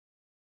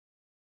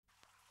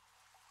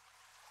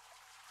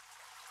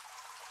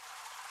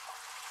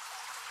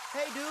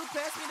Hey, dude,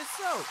 pass me the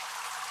soap.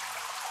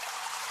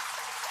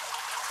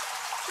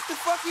 What the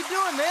fuck you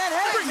doing, man?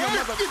 Hey, man!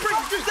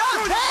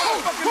 Stop!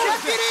 Hey!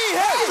 Deputy!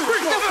 Hey!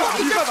 What the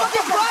fuck is your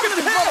fucking problem?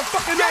 Hey!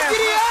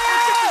 Deputy!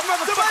 Hey!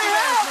 Somebody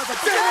help!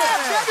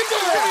 Deputy!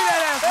 Give me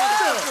that ass,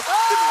 motherfucker!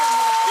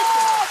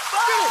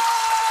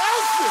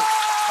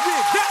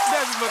 Yeah,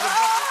 that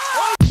motherfucker!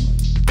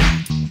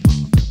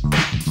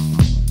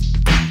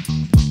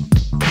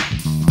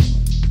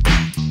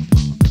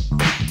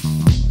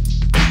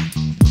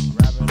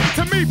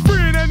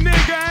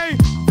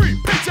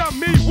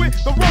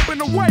 The rope and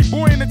the white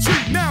boy in the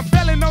tree. Now I'm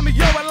belling on the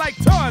yo, I like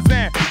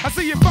Tarzan. I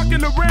see you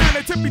fucking around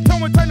and tippy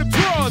toeing, turn the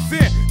drawers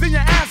in. Then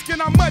you're asking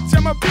how much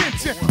I'm a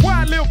bitchin'.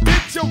 Why, little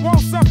bitch, you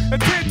want some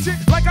attention?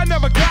 Like I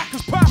never got,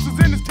 cause Pops is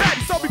in his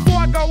caddy. So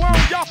before I go on,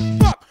 y'all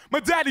fuck my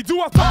daddy.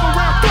 Do I fuck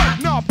around? Fuck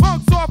no,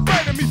 punks are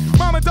afraid of me.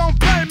 Mama don't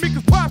blame me,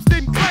 cause Pops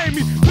didn't claim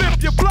me.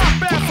 Flip your flop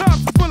ass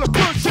hubs full of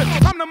bullshit.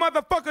 I'm the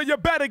motherfucker you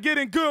better get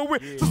in good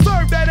with. So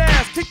serve that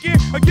ass, kick in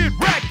or get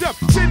racked up.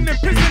 Shitting and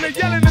pissing and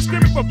yelling and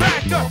screaming for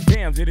backup.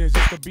 Damn, it is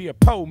just to be a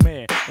po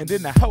man, and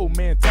then the hoe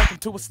man turn him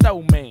to a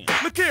stove man.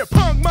 Look here,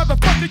 punk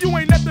motherfucker, you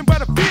ain't nothing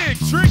but a big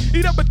trick.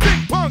 Eat up a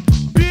dick, punk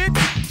bitch,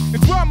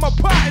 and drop my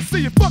pot and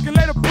see you fucking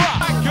later.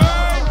 Black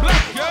girl,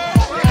 black girl.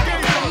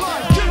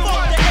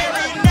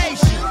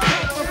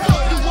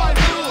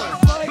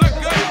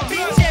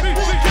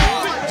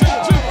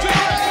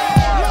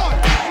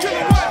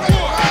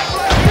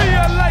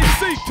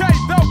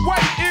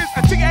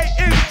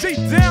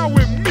 Down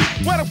with me,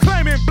 what I'm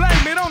claiming,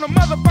 blame it on a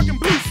motherfucking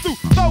blue suit.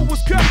 Though was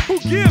cut, who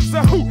gives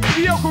a hoot?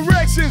 Yo,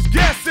 corrections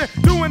guessing,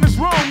 doing this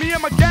wrong. Me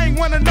and my gang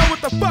wanna know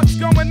what the fuck's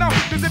going on.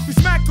 Cause if you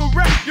smack a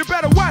rap, you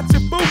better watch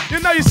it, fool.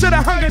 You know you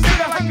should've hung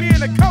me in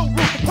the coat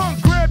room.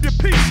 Punk, grab your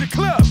piece, your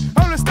club.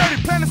 On the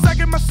sturdy, planning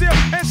second myself,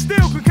 and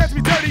still could catch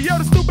me dirty. Yo,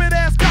 the stupid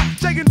ass cop,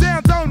 shaking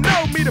down, don't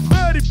know me. The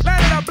buddy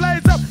planet, I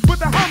blaze up with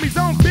the homies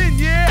on bin,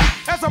 yeah.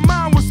 As a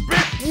mind was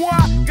spit, why?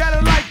 Got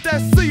it like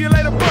that, see you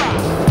later, bye.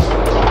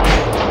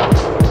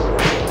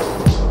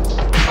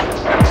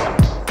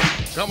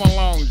 Come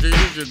along,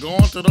 Geetas, you're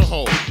going to the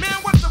hole. Man,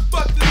 what the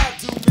fuck did I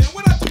do, man?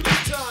 What I do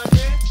this time,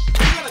 man?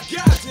 You got a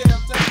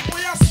goddamn thing. Boy,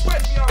 y'all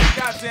sweat me all the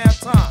goddamn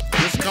time.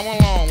 Just come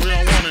along, we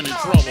don't want any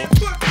trouble. Man,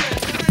 fuck that,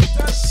 man. I ain't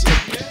done shit,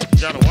 man. You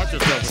gotta watch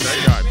yourself with that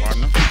guy,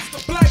 partner. It's the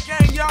black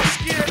gang y'all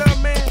scared of,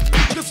 man.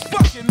 Just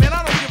fuck it, man.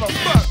 I don't give a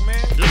fuck,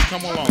 man. Just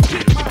come along,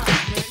 Kick Geetas. my ass,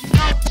 man. You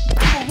know,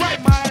 I'm gonna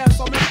write my ass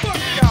on, man. Fuck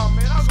y'all,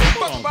 man. I don't give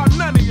a fuck about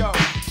none of y'all.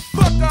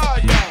 Fuck all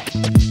y'all.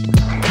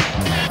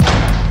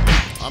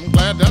 I'm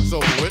glad that's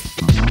over with.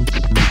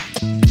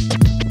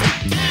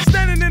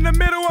 Standing in the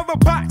middle of a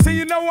box, and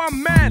you know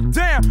I'm mad,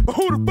 damn. But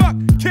who the fuck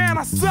can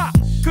I stop?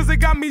 Cause they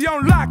got me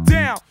on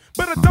lockdown.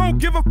 But I don't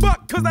give a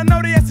fuck, cause I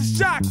know they ass is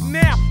shocked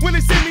now. When they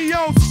see me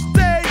on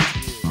stage,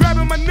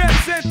 grabbing my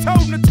nuts and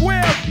toting the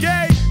 12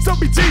 gauge. So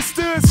BG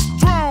stood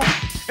strong.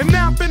 And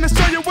now I'm finna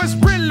show you what's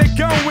really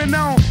going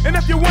on. And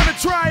if you wanna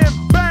try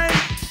and bang,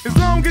 as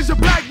long as your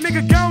black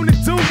nigga gonna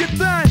do your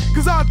thing,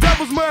 cause all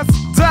devils must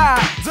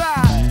die,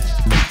 die.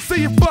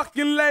 See you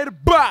fucking later,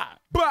 bye,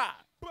 bye.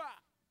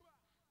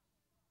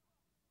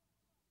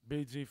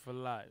 BG for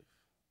life.